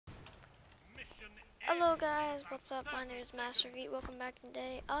Hello guys, what's up? My name is Master V. Welcome back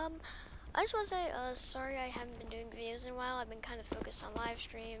today. I just want to say, sorry I haven't been doing videos in a while. I've been kind of focused on live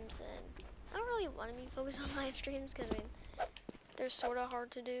streams, and I don't really want to be focused on live streams because I mean, they're sort of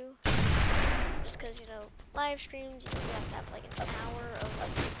hard to do. Just because live streams, you have to have like an hour of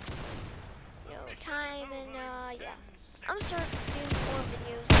time, and yeah. I'm gonna start doing more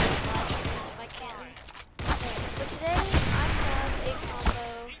videos on these live streams if I can. But today I have a combo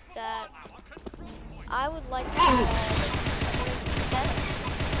that I would like to call one of the best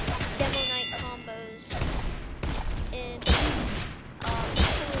Demoknight combos in Demoknight.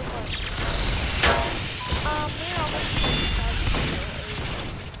 We're almost 60 subs, so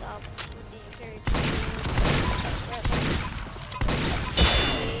a sub would be very appreciated. We're at like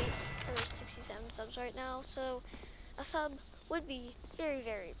 68 or 67 subs right now, so a sub would be very,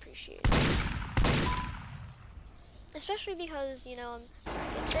 very appreciated. Especially because, I'm starting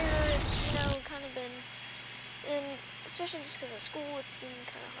to get bigger, it's, kind of been, and especially just because of school, it's been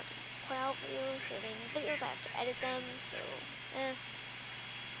kind of hard to put out videos. I mean, videos, I have to edit them, so,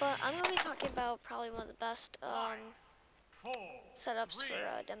 But I'm going to be talking about probably one of the best, setups for,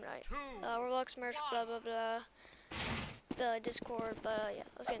 Demoknight. Roblox merch, blah, blah, blah, the Discord, but, yeah,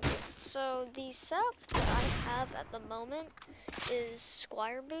 let's get into this. So, the setup that I have at the moment is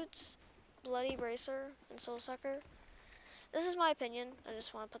Squire Boots, Bloody Bracer, and Soul Sucker. This is my opinion. I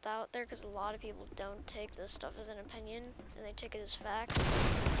just want to put that out there because a lot of people don't take this stuff as an opinion and they take it as facts.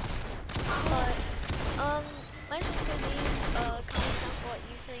 But might just say comments down for what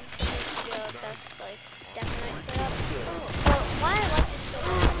you think is the best Demoknight setup. But why I like this so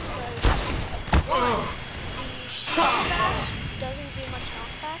much is because one, the shield bash doesn't do much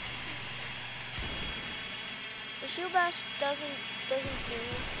knockback. The shield bash doesn't do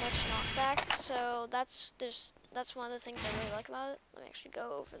much knockback, so that's one of the things I really like about it. Let me actually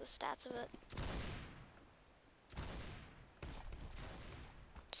go over the stats of it.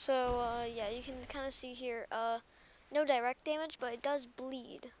 So yeah, you can kind of see here, no direct damage, but it does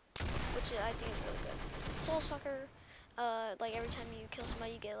bleed, which I think is really good. Soul Sucker, like every time you kill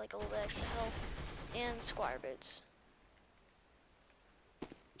somebody, you get like a little bit extra health, and Squire Boots.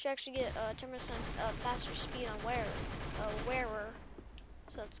 You actually get 10% faster speed on wearer,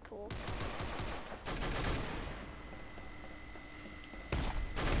 so that's cool.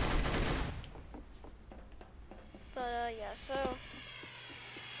 But yeah, so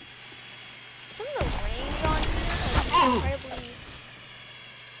some of the range on here is incredibly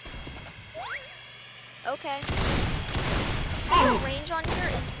okay. Some of the range on here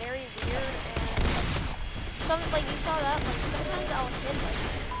is very weird, and you saw that, sometimes I'll hit from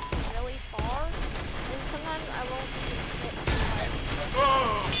really far, and sometimes I won't even hit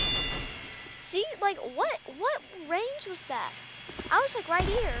See, what range was that? I was right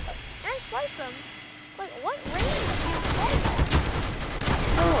here, and I sliced him. What range do you call that?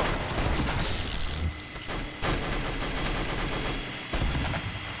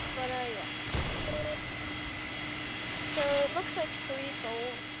 But yeah. So it looks like 3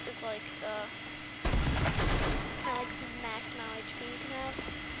 souls is kind of the max amount of HP you can have.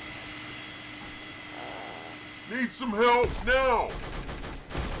 Need some help now!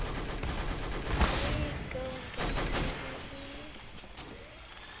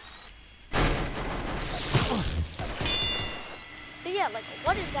 But yeah,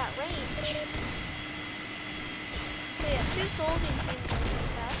 what is that range? So yeah, 2 souls, you can see them really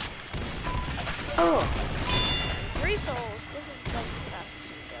fast. 3 souls, this is the fastest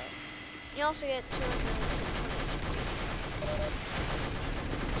you can go. You also get 220 HP.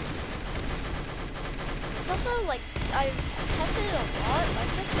 It's also I've tested it a lot.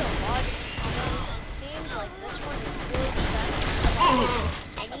 I've tested a lot of different combos, and it seems like this one is really the best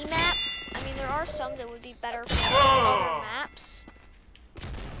for any map. I mean, there are some that would be better for other maps,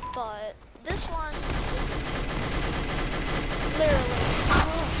 but this one just seems to be literally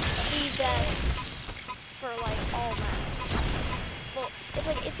the best for all maps. Well, it's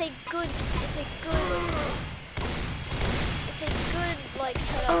a good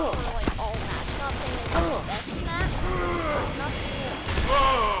setup for all maps. Not saying it's the best map. I'm not saying it's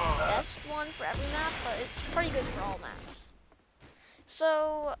the best one for every map, but it's pretty good for all maps.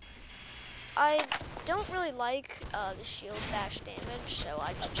 So I don't really like the shield bash damage, so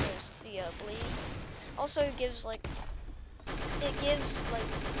I just chose the bleed. Also, it gives less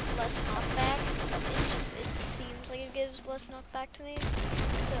knockback. It seems like it gives less knockback to me.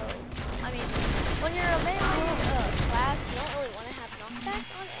 So I mean, when you're a melee class, you don't really want to have knockback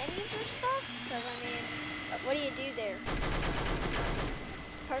on any of your stuff, because I mean, what do you do there?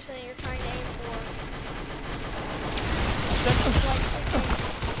 The person that you're trying to aim for,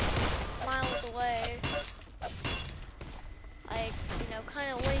 miles away.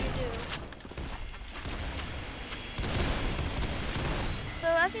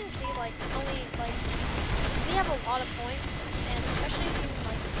 as you can see, like, only, like, we have a lot of points, and especially if you,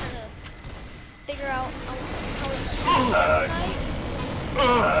 like, kind of figure out almost how to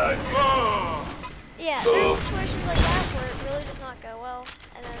yeah, there's situations like that where it really does not go well,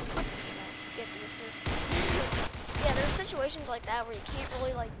 and then, you know, get the assist. Yeah, there's situations like that where you can't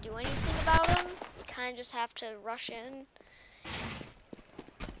really, like, do anything about them. You kind of just have to rush in.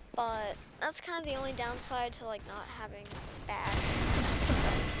 But that's kind of the only downside to, like, not having bash.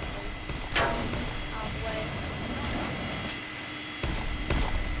 So, out of the way.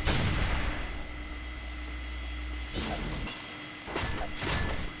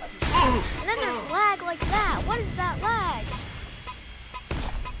 And then there's lag like that. What is that lag?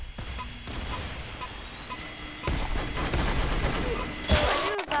 So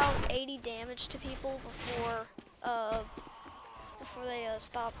I do about 80 damage to people before they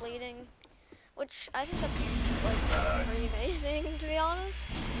stop bleeding, which I think that's like pretty amazing, to be honest.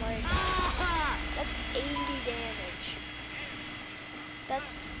 Like, that's 80 damage.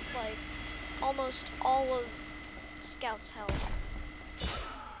 That's like almost all of Scout's health.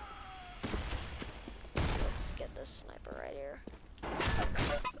 Let's get this sniper right here.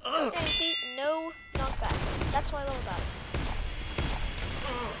 And see, no knockback. That's what I love about it.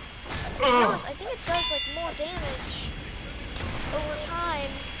 To be honest, I think it does like more damage over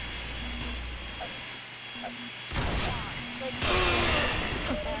time. Like,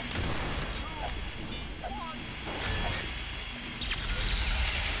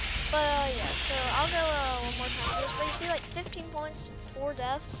 but yeah, so I'll go one more time with this. But you see, like 15 points, 4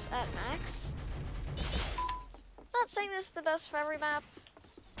 deaths at max. Not saying this is the best for every map,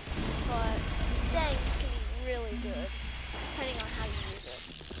 but dang, this can be really good, depending on how you use it.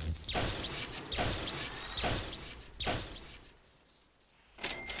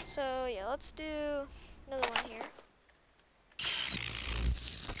 So yeah, let's do another one here.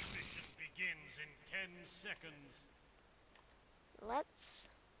 Mission begins in 10 seconds. Let's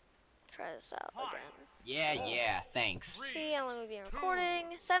try this out again. Yeah, thanks. See how long we've been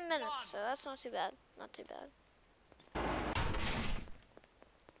recording? 7 minutes, so that's not too bad. Not too bad.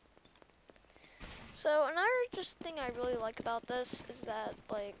 So another just thing I really like about this is that,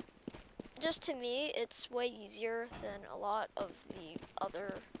 like, just to me, it's way easier than a lot of the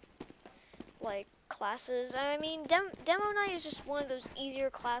other, like, classes. I mean, Demoknight is just one of those easier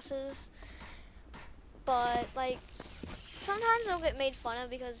classes, but, like, sometimes they'll get made fun of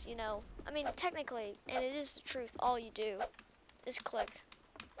because, you know, I mean, technically, and it is the truth, all you do is click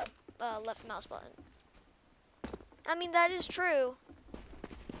left mouse button. I mean, that is true,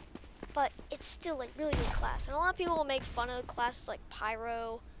 but it's still like really good class. And a lot of people will make fun of classes like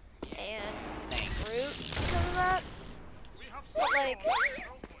Pyro and Brute because of that. But like,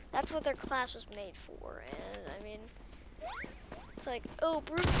 that's what their class was made for. And I mean, it's like, oh,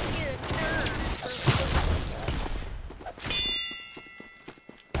 Brute's here,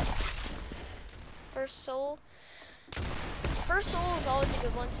 First soul is always a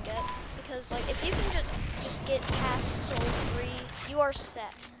good one to get, because like if you can just get past soul 3, you are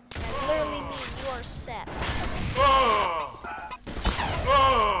set. And I literally mean you are set. Ow.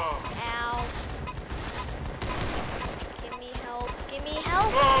 Give me health. Give me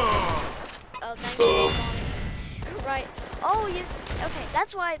health. Oh, thank you for spawning. Right. Oh, you. Okay,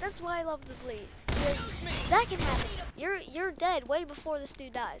 that's why I love the bleed, because that can happen. You're dead way before this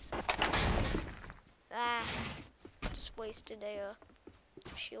dude dies. Ah, just wasted a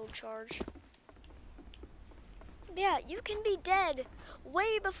shield charge. Yeah, you can be dead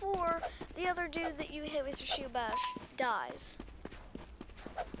way before the other dude that you hit with your shield bash dies.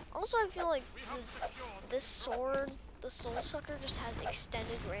 Also, I feel like this sword, the Soul Sucker, just has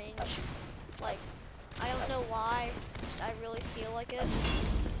extended range. Like, I don't know why, just I really feel like it.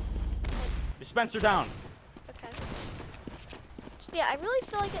 Dispenser down. Okay. Yeah, I really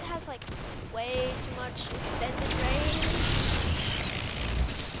feel like it has like way too much extended range.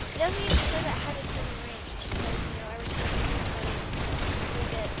 It doesn't even say that it has extended range. It just says, you know, every time you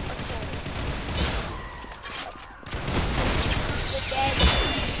get a soul. You're dead.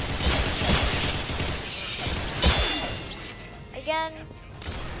 Again,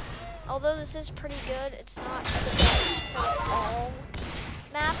 although this is pretty good, it's not the best for all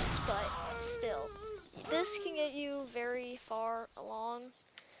maps, but still. This can get you very far along.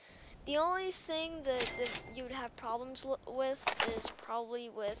 The only thing that you would have problems with is probably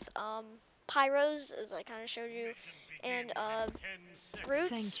with pyros, as I kind of showed you, and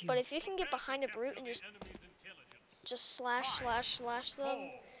brutes. But if you can get behind a brute and just slash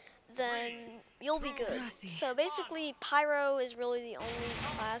them, then you'll be good. So basically, pyro is really the only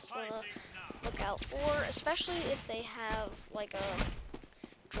class you wanna look out for, especially if they have like a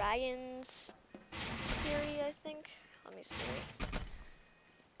Dragon's Fury, I think. Let me see.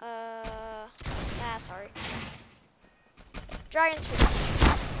 Sorry. Dragon's Fury.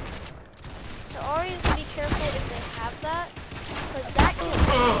 So always be careful if they have that, because that can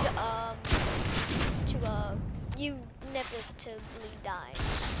lead to you inevitably die.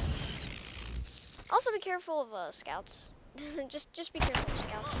 Also be careful of scouts. just be careful of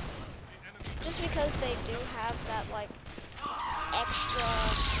scouts. Just because they do have that like extra.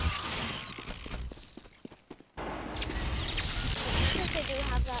 Because they do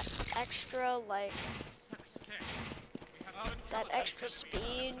have that extra like that extra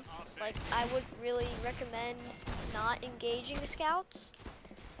speed. Like I would really recommend not engaging scouts.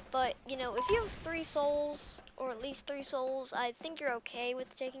 But you know, if you have 3 souls, or at least 3 souls, I think you're okay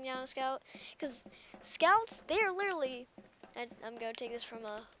with taking down a scout. Because scouts, they are literally, I'm going to take this from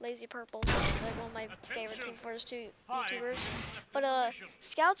Lazy Purple, like one of my favorite Team Fortress 2 YouTubers. But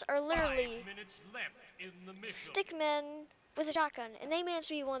scouts are literally stickmen with a shotgun, and they manage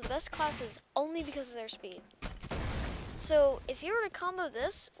to be one of the best classes only because of their speed. So if you were to combo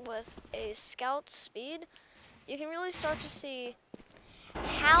this with a scout's speed, you can really start to see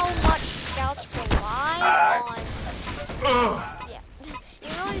how much scouts rely on. Yeah, you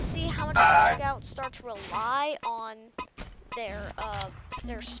can really see how much scouts start to rely on their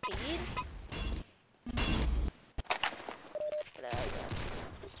speed. But,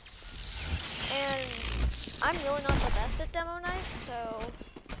 and I'm really not the best at Demoknight, so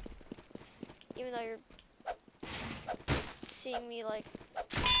even though you're seeing me like,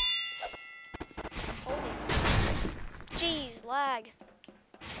 holy, jeez, lag.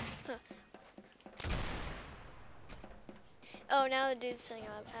 Oh, now the dude's sending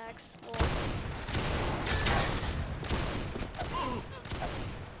out packs. Lol.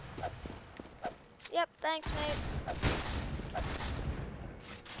 Yep, thanks, mate.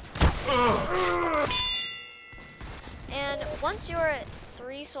 And once you're at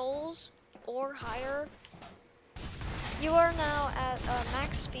 3 souls or higher, you are now at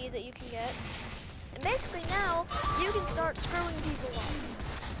max speed that you can get. And basically now, you can start screwing people up.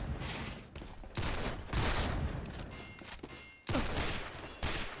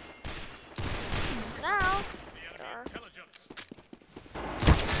 So now,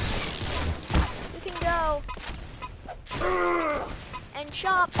 you can go and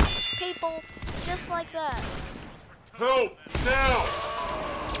chop people just like that. Help now!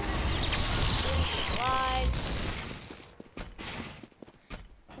 Slide.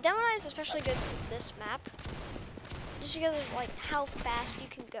 Demoknight is especially good for this map, just because of like how fast you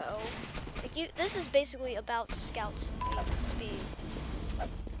can go. Like this is basically about scouts speed.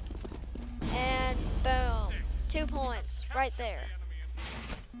 And boom, 2 points right there.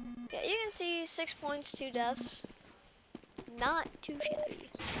 Yeah, you can see 6 points, 2 deaths. Not too shabby.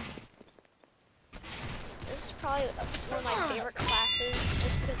 This is probably one of my favorite classes,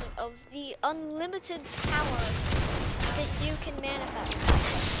 just because of the unlimited power that you can manifest.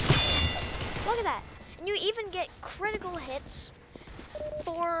 Look at that. And you even get critical hits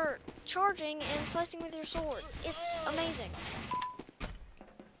for charging and slicing with your sword. It's amazing.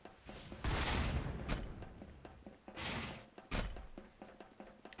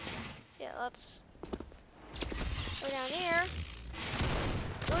 Yeah, let's go down here.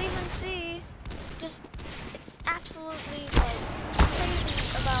 You'll even see just, it's absolutely like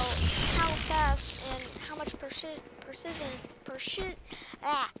crazy about how fast and how much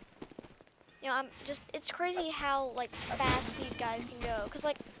you know, it's crazy how like fast these guys can go. Cause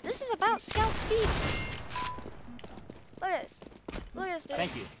like, this is about scout speed. Look at this. Look at this, dude.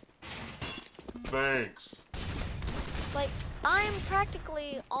 Thank you. Thanks. Like, I'm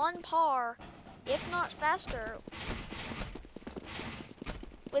practically on par, if not faster,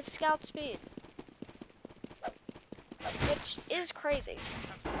 with scout speed. Which is crazy.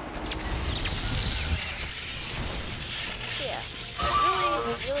 So yeah,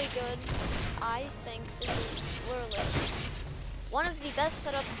 really good. I think this is literally one of the best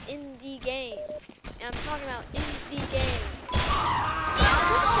setups in the game. And I'm talking about in the game.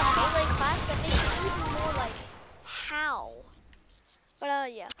 This is a melee class that makes it even more like, how?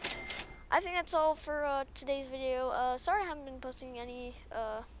 But yeah. I think that's all for today's video. Sorry I haven't been posting any,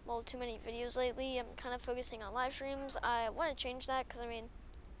 well, too many videos lately. I'm kind of focusing on live streams. I want to change that because, I mean,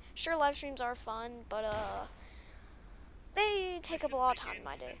 sure, live streams are fun, but they take up a lot of time in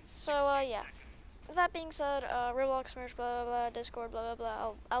my day. So yeah. With that being said, Roblox, Merch, blah, blah, blah, Discord, blah, blah,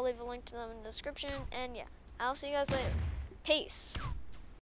 blah. I'll leave a link to them in the description. And yeah, I'll see you guys later. Peace.